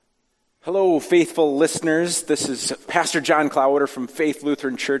Hello, faithful listeners. This is Pastor John Cloudwater from Faith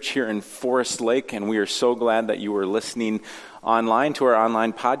Lutheran Church here in Forest Lake, and we are so glad that you are listening online to our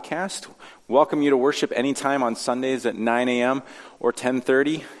online podcast. Welcome you to worship anytime on Sundays at 9 a.m. or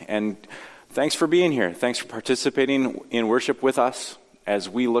 10:30, and thanks for being here. Thanks for participating in worship with us as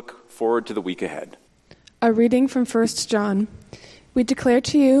we look forward to the week ahead. A reading from 1 John. We declare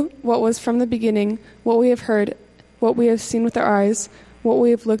to you what was from the beginning, what we have heard, what we have seen with our eyes, what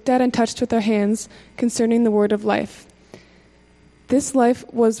we have looked at and touched with our hands concerning the word of life. This life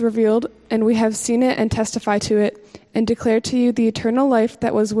was revealed, and we have seen it and testify to it, and declare to you the eternal life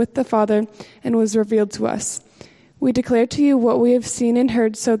that was with the Father and was revealed to us. We declare to you what we have seen and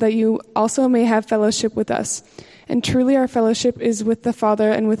heard, so that you also may have fellowship with us. And truly our fellowship is with the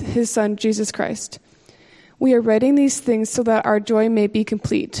Father and with his Son, Jesus Christ. We are writing these things so that our joy may be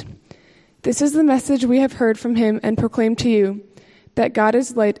complete. This is the message we have heard from him and proclaim to you, that God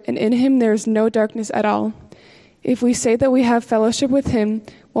is light, and in him there is no darkness at all. If we say that we have fellowship with him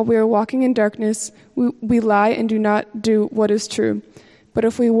while we are walking in darkness, we lie and do not do what is true. But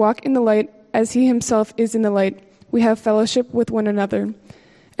if we walk in the light, as he himself is in the light, we have fellowship with one another.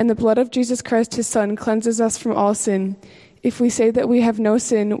 And the blood of Jesus Christ, his Son, cleanses us from all sin. If we say that we have no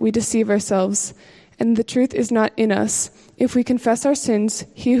sin, we deceive ourselves, and the truth is not in us. If we confess our sins,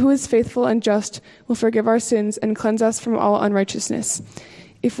 he who is faithful and just will forgive our sins and cleanse us from all unrighteousness.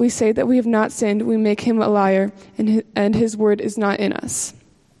 If we say that we have not sinned, we make him a liar, and his word is not in us.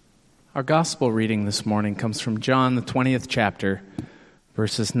 Our gospel reading this morning comes from John, the 20th chapter,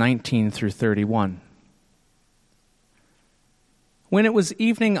 verses 19 through 31. When it was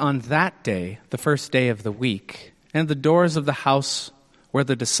evening on that day, the first day of the week, and the doors of the house where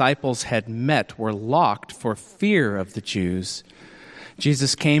the disciples had met were locked for fear of the Jews,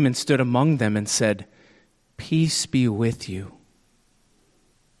 Jesus came and stood among them and said, "Peace be with you."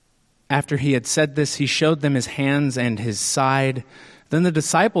 After he had said this, he showed them his hands and his side. Then the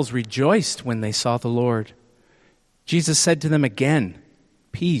disciples rejoiced when they saw the Lord. Jesus said to them again,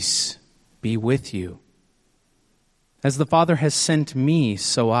 "Peace be with you. As the Father has sent me,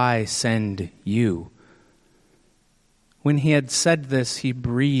 so I send you." When he had said this, he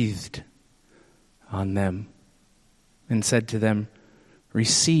breathed on them and said to them,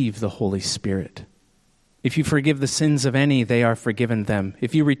 "Receive the Holy Spirit. If you forgive the sins of any, they are forgiven them.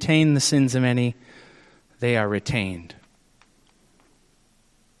 If you retain the sins of any, they are retained."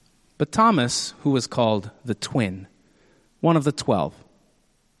 But Thomas, who was called the twin, one of the 12,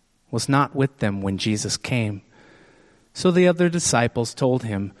 was not with them when Jesus came. So the other disciples told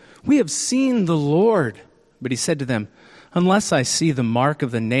him, "We have seen the Lord." But he said to them, "Unless I see the mark of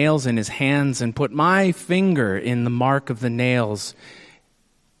the nails in his hands and put my finger in the mark of the nails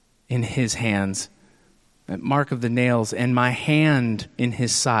in his hands, that mark of the nails, and my hand in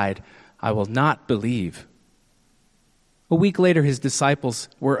his side, I will not believe." A week later, his disciples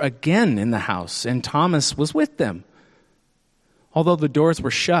were again in the house, and Thomas was with them. Although the doors were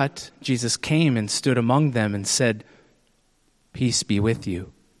shut, Jesus came and stood among them and said, "Peace be with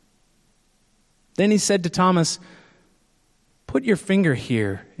you." Then he said to Thomas, "Put your finger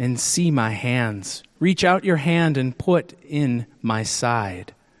here and see my hands. Reach out your hand and put in my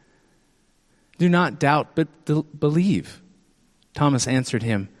side. Do not doubt, but believe." Thomas answered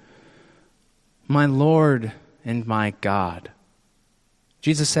him, "My Lord and my God."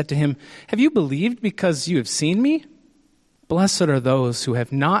 Jesus said to him, "Have you believed because you have seen me? Blessed are those who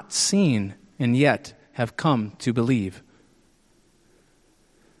have not seen and yet have come to believe."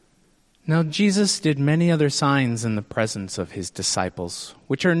 Now Jesus did many other signs in the presence of his disciples,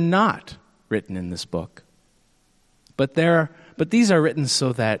 which are not written in this book. But these are written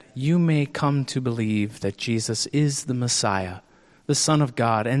so that you may come to believe that Jesus is the Messiah, the Son of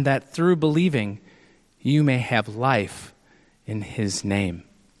God, and that through believing you may have life in his name.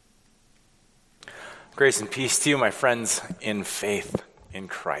 Grace and peace to you, my friends in faith in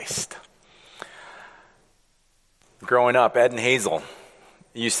Christ. Growing up, Ed and Hazel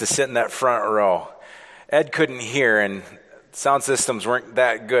used to sit in that front row. Ed couldn't hear, and sound systems weren't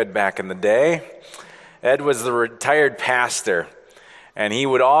that good back in the day. Ed was the retired pastor, and he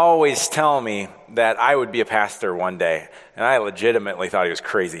would always tell me that I would be a pastor one day, and I legitimately thought he was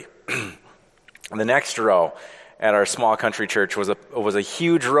crazy. The next row at our small country church was a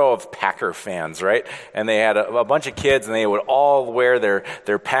huge row of Packer fans, right? And they had a bunch of kids, and they would all wear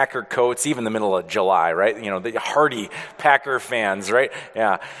their Packer coats, even in the middle of July, right? You know, the hardy Packer fans, right?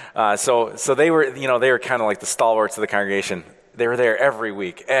 Yeah. So they were, they were kind of like the stalwarts of the congregation. They were there every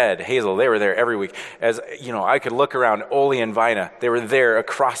week. Ed, Hazel, they were there every week. As I could look around, Oli and Vina, they were there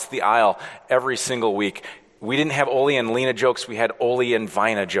across the aisle every single week. we didn't have Oli and Lena jokes. We had Oli and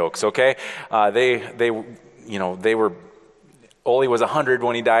Vina jokes, okay? They were, Oli was 100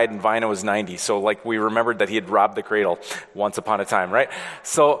 when he died and Vina was 90. So like we remembered that he had robbed the cradle once upon a time, right?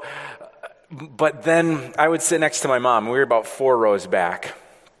 So, but then I would sit next to my mom. We were about 4 rows back.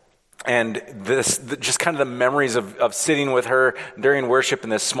 And just kind of the memories of sitting with her during worship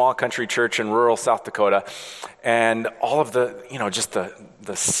in this small country church in rural South Dakota, and all of the, just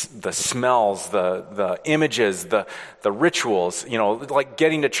the smells, the images, the rituals, like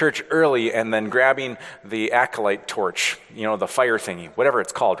getting to church early and then grabbing the acolyte torch, the fire thingy, whatever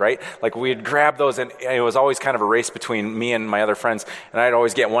it's called, right? Like we'd grab those, and it was always kind of a race between me and my other friends, and I'd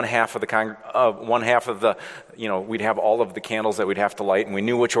always get one half of the we'd have all of the candles that we'd have to light, and we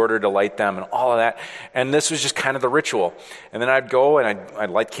knew which order to light them and all of that. And this was just kind of the ritual. And then I'd go and I'd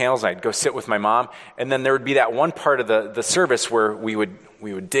light candles, and I'd go sit with my mom, and then there would be that one part of the service where we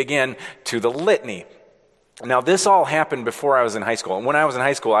would dig in to the litany. Now, this all happened before I was in high school. And when I was in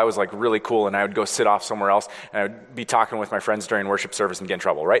high school, I was like really cool, and I would go sit off somewhere else, and I would be talking with my friends during worship service and get in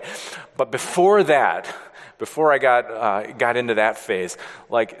trouble, right? But before that, before I got into that phase,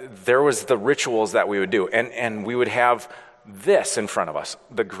 like there was the rituals that we would do, and we would have this in front of us,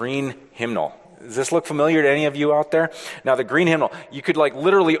 the green hymnal. Does this look familiar to any of you out there? Now, the green hymnal, you could like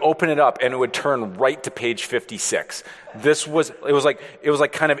literally open it up and it would turn right to page 56. It was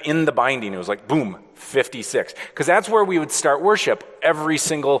like kind of in the binding. It was like, boom, 56. Because that's where we would start worship every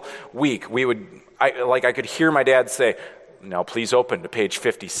single week. I could hear my dad say, "Now please open to page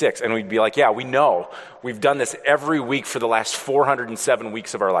 56." And we'd be like, yeah, we know. We've done this every week for the last 407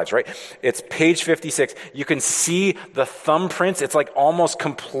 weeks of our lives, right? It's page 56. You can see the thumbprints. It's like almost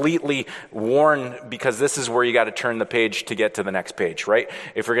completely worn because this is where you got to turn the page to get to the next page, right?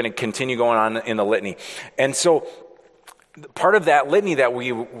 If we're going to continue going on in the litany. And so part of that litany that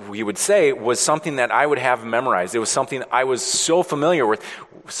we would say was something that I would have memorized. It was something I was so familiar with,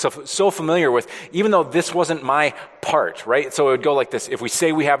 even though this wasn't my part, right? So it would go like this: if we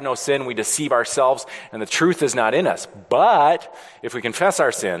say we have no sin, we deceive ourselves, and the truth is not in us. But if we confess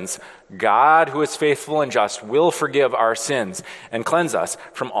our sins, God, who is faithful and just, will forgive our sins and cleanse us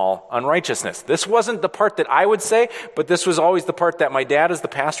from all unrighteousness. This wasn't the part that I would say, but this was always the part that my dad as the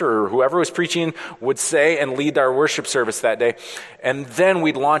pastor or whoever was preaching would say and lead our worship service that day. And then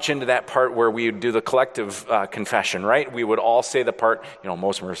we'd launch into that part where we would do the collective confession, right? We would all say the part,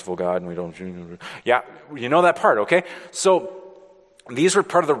 most merciful God, and we don't, yeah, you know that part, okay? So these were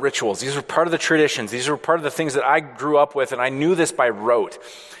part of the rituals. These were part of the traditions. These were part of the things that I grew up with, and I knew this by rote.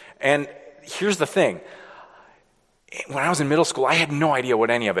 And here's the thing. When I was in middle school, I had no idea what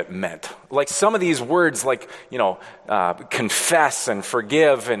any of it meant. Like some of these words, like, confess and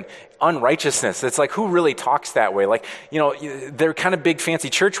forgive and unrighteousness. It's like, who really talks that way? Like, they're kind of big fancy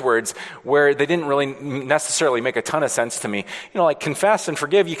church words where they didn't really necessarily make a ton of sense to me. Like confess and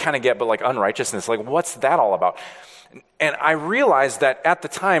forgive, you kind of get, but like unrighteousness, like what's that all about? And I realized that at the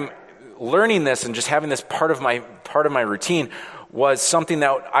time, learning this and just having this part of my routine was something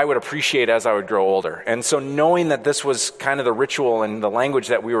that I would appreciate as I would grow older. And so knowing that this was kind of the ritual and the language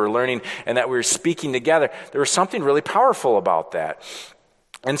that we were learning and that we were speaking together, there was something really powerful about that.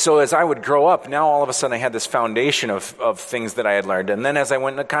 And so as I would grow up, now all of a sudden I had this foundation of things that I had learned. And then as I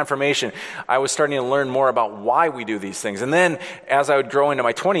went into confirmation, I was starting to learn more about why we do these things. And then as I would grow into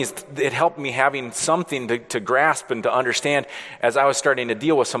my 20s, it helped me having something to grasp and to understand as I was starting to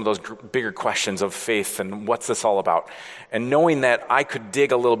deal with some of those bigger questions of faith and what's this all about. And knowing that I could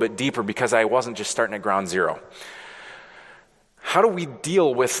dig a little bit deeper because I wasn't just starting at ground zero. How do we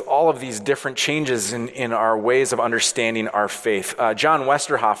deal with all of these different changes in our ways of understanding our faith? John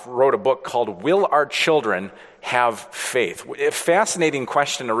Westerhoff wrote a book called Will Our Children Have Faith? A fascinating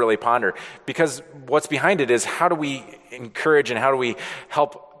question to really ponder, because what's behind it is how do we encourage and how do we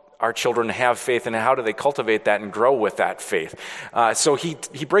help our children have faith, and how do they cultivate that and grow with that faith? So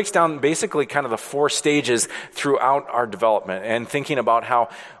he breaks down basically kind of the 4 stages throughout our development, and thinking about how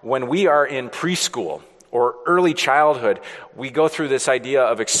when we are in preschool or early childhood, we go through this idea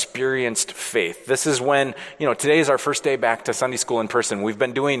of experienced faith. This is when, today is our first day back to Sunday school in person. We've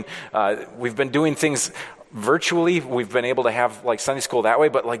been doing things virtually. We've been able to have like Sunday school that way,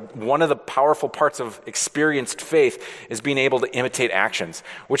 but like one of the powerful parts of experienced faith is being able to imitate actions,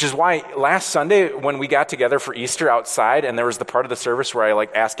 which is why last Sunday when we got together for Easter outside and there was the part of the service where I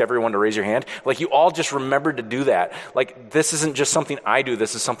like asked everyone to raise your hand, like you all just remembered to do that. Like this isn't just something I do,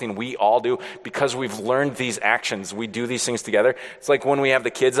 this is something we all do because we've learned these actions. We do these things together. It's like when we have the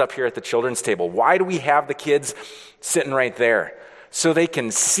kids up here at the children's table. Why do we have the kids sitting right there? so they can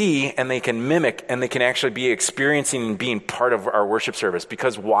see and they can mimic and they can actually be experiencing and being part of our worship service.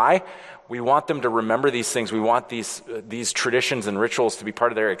 Because why? We want them to remember these things. We want these traditions and rituals to be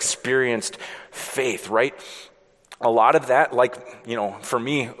part of their experienced faith, right? A lot of that, like, for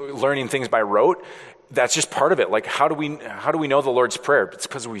me, learning things by rote, that's just part of it. Like, how do we know the Lord's Prayer? It's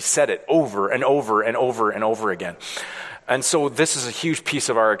because we said it over and over and over and over again. And so this is a huge piece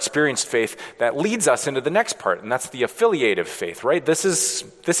of our experienced faith that leads us into the next part, and that's the affiliative faith, right? This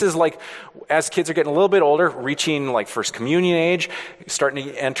is like, as kids are getting a little bit older, reaching like First Communion age, starting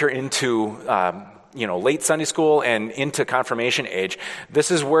to enter into late Sunday school and into confirmation age.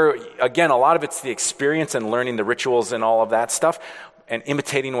 This is where, again, a lot of it's the experience and learning the rituals and all of that stuff and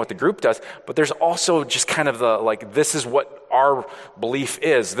imitating what the group does. But there's also just kind of this is what our belief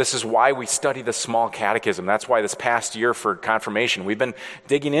is. This is why we study the small catechism. That's why this past year for confirmation, we've been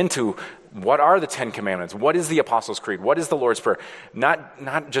digging into what are the 10 Commandments? What is the Apostles' Creed? What is the Lord's Prayer?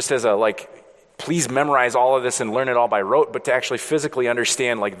 Not just as please memorize all of this and learn it all by rote, but to actually physically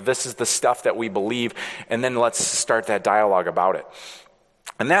understand, this is the stuff that we believe, and then let's start that dialogue about it.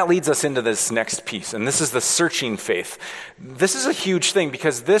 And that leads us into this next piece, and this is the searching faith. This is a huge thing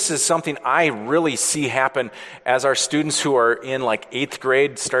because this is something I really see happen as our students who are in 8th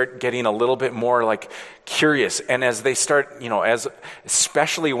grade start getting a little bit more curious. And as they start,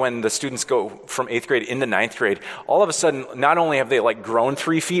 especially when the students go from 8th grade into 9th grade, all of a sudden, not only have they grown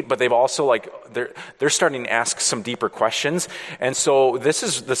 3 feet, but they've also they're starting to ask some deeper questions. And so this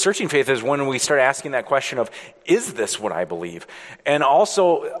is the searching faith is when we start asking that question of, is this what I believe? And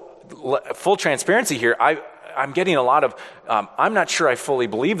also, full transparency here, I'm getting a lot of, I'm not sure I fully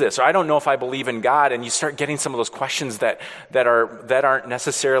believe this, or I don't know if I believe in God, and you start getting some of those questions that aren't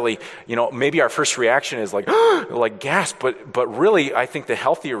necessarily, maybe our first reaction is gasp, but really I think the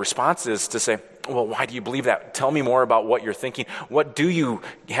healthier response is to say, well, why do you believe that? Tell me more about what you're thinking. What do you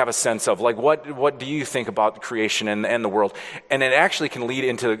have a sense of? What do you think about creation and the world? And it actually can lead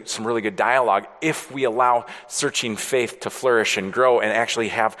into some really good dialogue if we allow searching faith to flourish and grow and actually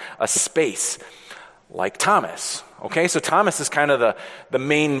have a space like Thomas. Okay, so Thomas is kind of the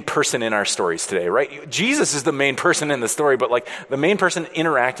main person in our stories today, right? Jesus is the main person in the story, but the main person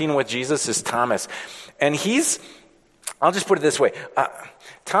interacting with Jesus is Thomas. And I'll just put it this way.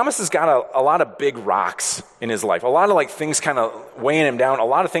 Thomas has got a lot of big rocks in his life, a lot of things kind of weighing him down, a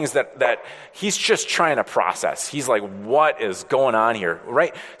lot of things that he's just trying to process. He's like, what is going on here,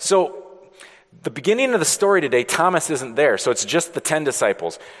 right? So the beginning of the story today, Thomas isn't there, so it's just the 10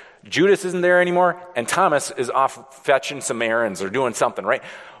 disciples. Judas isn't there anymore, and Thomas is off fetching some errands or doing something, right?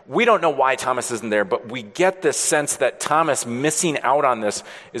 We don't know why Thomas isn't there, but we get this sense that Thomas missing out on this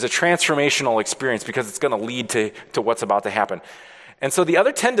is a transformational experience because it's going to lead to what's about to happen. And so the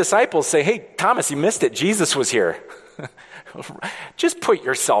other 10 disciples say, hey, Thomas, you missed it. Jesus was here. Just put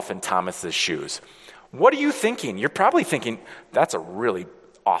yourself in Thomas's shoes. What are you thinking? You're probably thinking, that's a really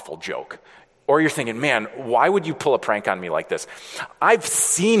awful joke. Or you're thinking, man, why would you pull a prank on me like this? I've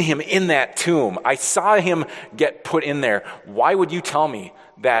seen him in that tomb. I saw him get put in there. Why would you tell me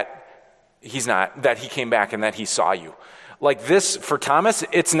that that he came back and that he saw you? This, for Thomas,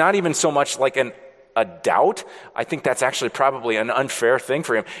 it's not even so much a doubt. I think that's actually probably an unfair thing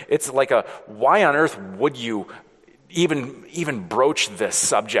for him. It's why on earth would you even broach this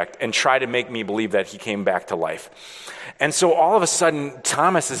subject and try to make me believe that he came back to life? And so all of a sudden,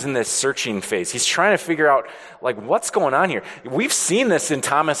 Thomas is in this searching phase. He's trying to figure out, what's going on here? We've seen this in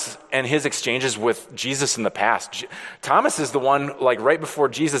Thomas and his exchanges with Jesus in the past. Thomas is the one, right before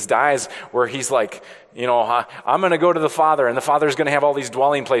Jesus dies, where he's I'm going to go to the Father, and the Father's going to have all these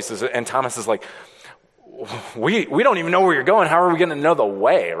dwelling places. And Thomas is like, we don't even know where you're going. How are we going to know the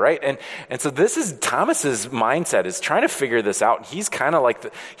way, right? And so this is Thomas's mindset, is trying to figure this out. He's kind of like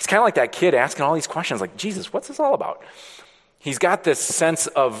that kid asking all these questions, Jesus, what's this all about? He's got this sense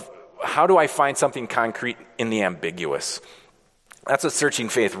of, how do I find something concrete in the ambiguous? That's what searching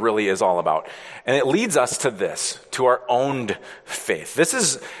faith really is all about. And it leads us to our owned faith. This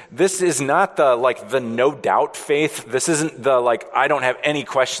is not the no doubt faith. This isn't the I don't have any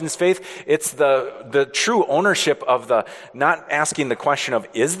questions faith. It's the true ownership of the not asking the question of,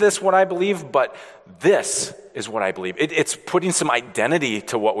 is this what I believe? But this is what I believe. It's putting some identity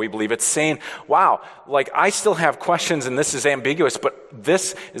to what we believe. It's saying, wow, I still have questions and this is ambiguous, but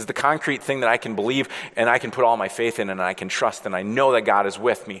this is the concrete thing that I can believe and I can put all my faith in and I can trust and I know that God is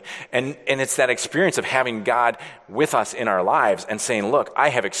with me. And it's that experience of having God with us in our lives and saying, look, I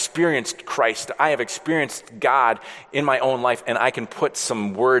have experienced Christ. I have experienced God in my own life, and I can put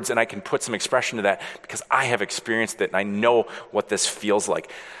some words and I can put some expression to that because I have experienced it and I know what this feels like.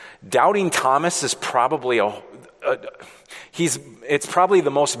 Doubting Thomas is probably It's probably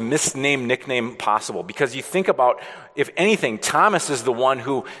the most misnamed nickname possible, because you think about, if anything, Thomas is the one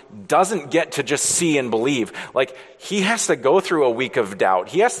who doesn't get to just see and believe. Like, he has to go through a week of doubt.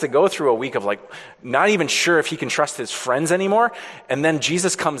 He has to go through a week of not even sure if he can trust his friends anymore. And then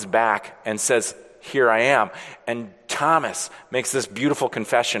Jesus comes back and says, "Here I am." And Thomas makes this beautiful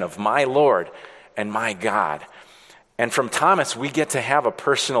confession of "my Lord and my God." And from Thomas, we get to have a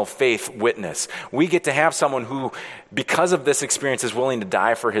personal faith witness. We get to have someone who, because of this experience, is willing to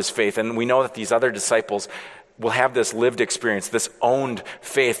die for his faith. And we know that these other disciples will have this lived experience, this owned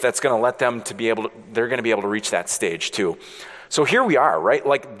faith that's going to let them they're going to be able to reach that stage too. So here we are, right?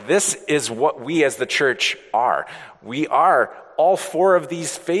 Like, this is what we as the church are. We are all four of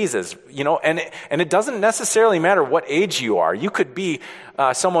these phases, and it doesn't necessarily matter what age you are. You could be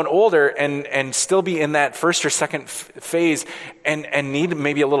someone older and still be in that first or second phase and need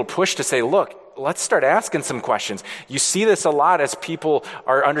maybe a little push to say, look, let's start asking some questions. You see this a lot as people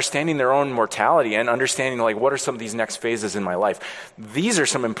are understanding their own mortality and understanding, what are some of these next phases in my life? These are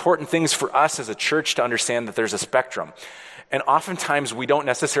some important things for us as a church to understand, that there's a spectrum. And oftentimes we don't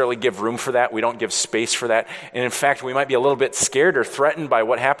necessarily give room for that. We don't give space for that. And in fact, we might be a little bit scared or threatened by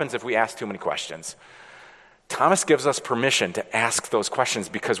what happens if we ask too many questions. Thomas gives us permission to ask those questions,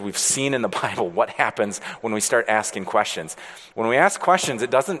 because we've seen in the Bible what happens when we start asking questions. When we ask questions,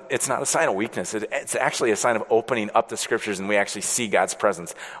 it's not a sign of weakness. It's actually a sign of opening up the scriptures, and we actually see God's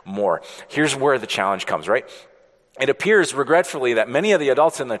presence more. Here's where the challenge comes, right? It appears, regretfully, that many of the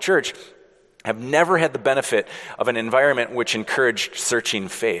adults in the church have never had the benefit of an environment which encouraged searching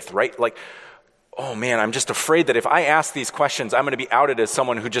faith, right? Like, oh man, I'm just afraid that if I ask these questions, I'm going to be outed as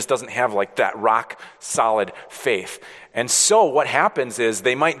someone who just doesn't have that rock solid faith. And so what happens is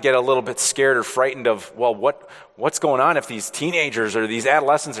they might get a little bit scared or frightened of, well, what's going on if these teenagers or these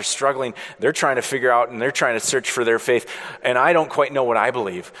adolescents are struggling? They're trying to figure out and they're trying to search for their faith, and I don't quite know what I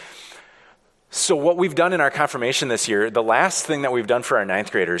believe. So what we've done in our confirmation this year, the last thing that we've done for our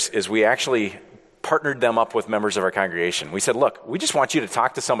ninth graders is we actually partnered them up with members of our congregation. We said, look, we just want you to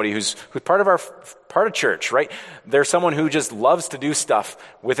talk to somebody who's part of church, right? They're someone who just loves to do stuff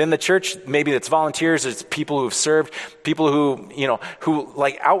within the church. Maybe it's volunteers, it's people who've served, people who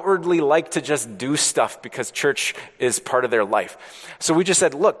outwardly like to just do stuff because church is part of their life. So we just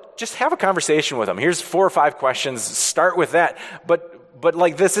said, look, just have a conversation with them. Here's 4 or 5 questions. Start with that. But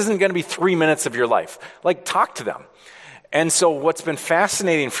this isn't going to be 3 minutes of your life. Talk to them. And so what's been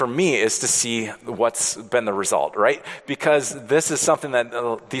fascinating for me is to see what's been the result, right? Because this is something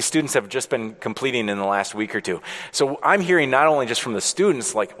that these students have just been completing in the last week or two. So I'm hearing not only just from the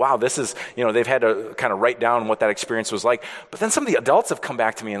students, wow, this is, they've had to kind of write down what that experience was like, but then some of the adults have come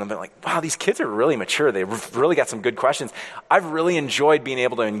back to me and they've been like, wow, these kids are really mature. They've really got some good questions. I've really enjoyed being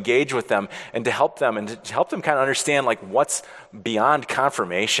able to engage with them and to help them kind of understand what's beyond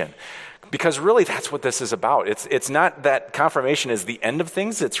confirmation. Because really that's what this is about. It's not that confirmation is the end of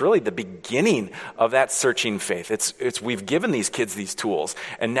things. It's really the beginning of that searching faith. It's we've given these kids these tools,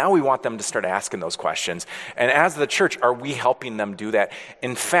 and now we want them to start asking those questions. And as the church, are we helping them do that?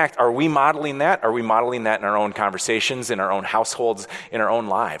 In fact, are we modeling that? Are we modeling that in our own conversations, in our own households, in our own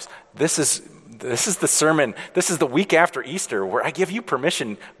lives? This is the sermon. This is the week after Easter where I give you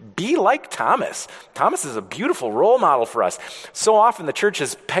permission. Be like Thomas. Thomas is a beautiful role model for us. So often the church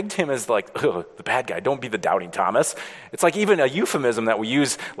has pegged him as the bad guy. Don't be the doubting Thomas. It's even a euphemism that we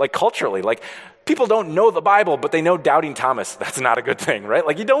use culturally. People don't know the Bible, but they know doubting Thomas. That's not a good thing,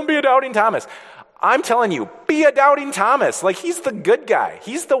 right? You don't be a doubting Thomas. I'm telling you, be a doubting Thomas. He's the good guy.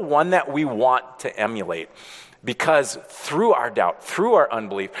 He's the one that we want to emulate. Because through our doubt, through our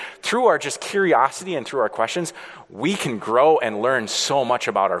unbelief, through our just curiosity and through our questions, we can grow and learn so much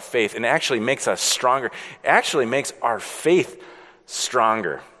about our faith, and it actually makes us stronger. It actually makes our faith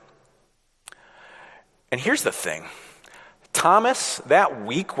stronger. And here's the thing. Thomas, that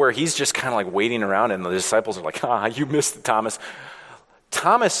week where he's just kind of waiting around and the disciples are like, you missed it, Thomas.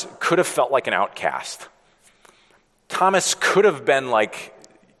 Thomas could have felt like an outcast. Thomas could have been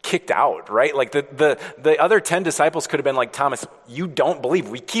kicked out, right? The other 10 disciples could have been like, Thomas, you don't believe.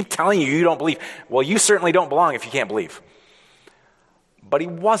 We keep telling you don't believe. Well, you certainly don't belong if you can't believe. But he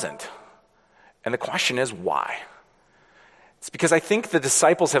wasn't. And the question is, why? It's because I think the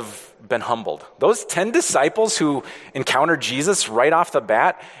disciples have been humbled. Those 10 disciples who encountered Jesus right off the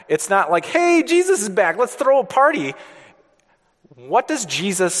bat, it's not like, hey, Jesus is back, let's throw a party. What does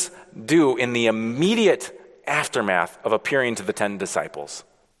Jesus do in the immediate aftermath of appearing to the 10 disciples?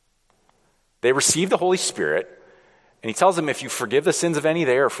 They receive the Holy Spirit, and he tells them, if you forgive the sins of any,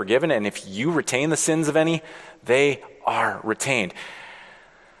 they are forgiven, and if you retain the sins of any, they are retained.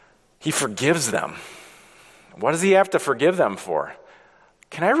 He forgives them. What does he have to forgive them for?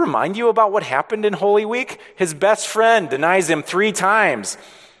 Can I remind you about what happened in Holy Week? His best friend denies him 3 times.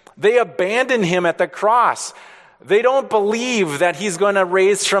 They abandon him at the cross. They don't believe that he's going to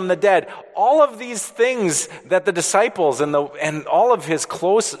raise from the dead. All of these things that the disciples and all of his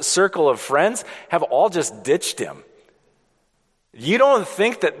close circle of friends have all just ditched him. You don't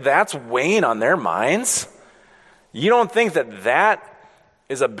think that that's weighing on their minds? You don't think that that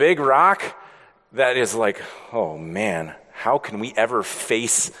is a big rock that is like, oh man, how can we ever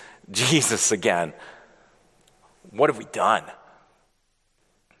face Jesus again? What have we done?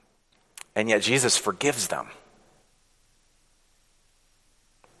 And yet Jesus forgives them.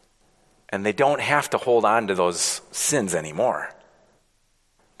 And they don't have to hold on to those sins anymore.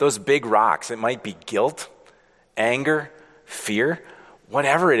 Those big rocks, it might be guilt, anger, fear,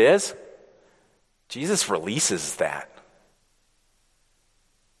 whatever it is, Jesus releases that.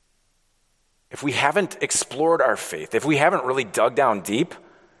 If we haven't explored our faith, if we haven't really dug down deep,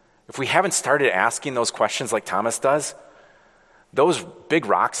 if we haven't started asking those questions like Thomas does, those big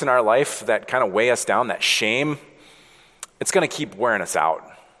rocks in our life that kind of weigh us down, that shame, it's going to keep wearing us out.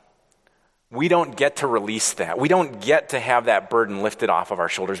 We don't get to release that. We don't get to have that burden lifted off of our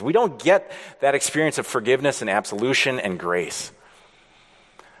shoulders. We don't get that experience of forgiveness and absolution and grace.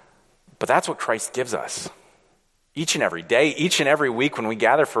 But that's what Christ gives us. Each and every day, each and every week when we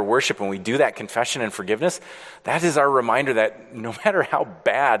gather for worship and we do that confession and forgiveness, that is our reminder that no matter how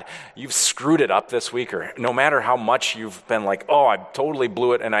bad you've screwed it up this week, or no matter how much you've been like, oh, I totally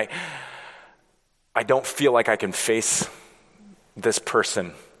blew it and I don't feel like I can face this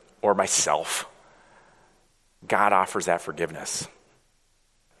person or myself, God offers that forgiveness.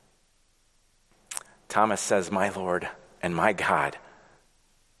 Thomas says, my Lord and my God.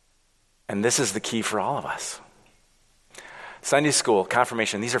 And this is the key for all of us. Sunday school,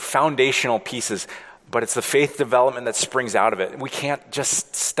 confirmation, these are foundational pieces, but it's the faith development that springs out of it. We can't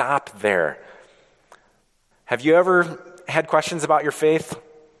just stop there. Have you ever had questions about your faith?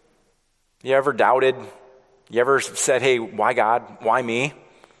 You ever doubted? You ever said, hey, why God? Why me?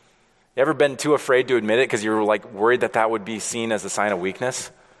 You ever been too afraid to admit it because you were like worried that would be seen as a sign of weakness?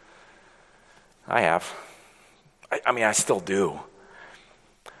 I have. I mean, I still do.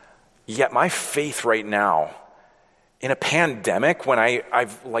 Yet my faith right now, in a pandemic when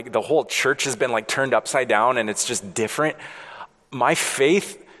I've like the whole church has been like turned upside down and it's just different, my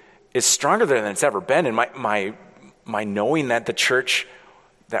faith is stronger than it's ever been. And my knowing that the church,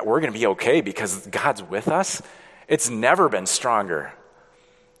 that we're going to be okay because God's with us, it's never been stronger.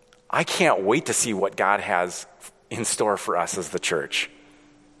 I can't wait to see what God has in store for us as the church.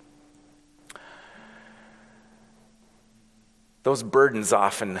 Those burdens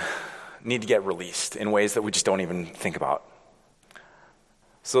often need to get released in ways that we just don't even think about.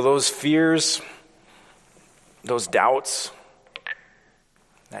 So those fears, those doubts,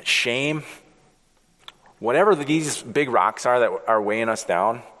 that shame, whatever these big rocks are that are weighing us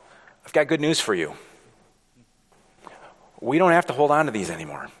down, I've got good news for you. We don't have to hold on to these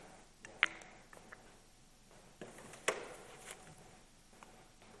anymore.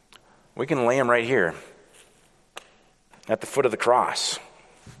 We can lay them right here at the foot of the cross.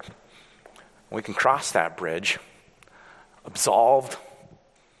 We can cross that bridge, absolved,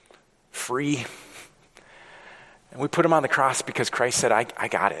 free. And we put them on the cross because Christ said, I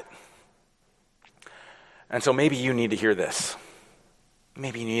got it. And so maybe you need to hear this.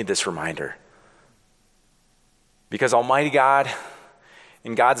 Maybe you need this reminder. Because Almighty God,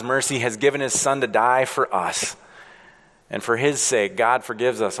 in God's mercy, has given his Son to die for us. And for his sake, God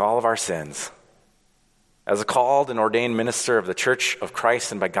forgives us all of our sins. As a called and ordained minister of the Church of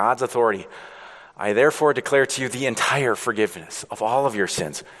Christ and by God's authority, I therefore declare to you the entire forgiveness of all of your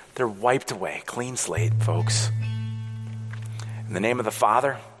sins. They're wiped away, clean slate, folks. In the name of the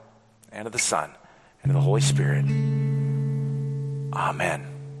Father, and of the Son, and of the Holy Spirit. Amen.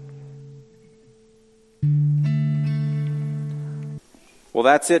 Well,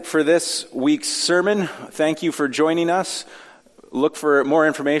 that's it for this week's sermon. Thank you for joining us. Look for more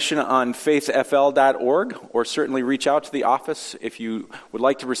information on faithfl.org, or certainly reach out to the office if you would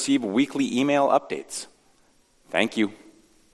like to receive weekly email updates. Thank you.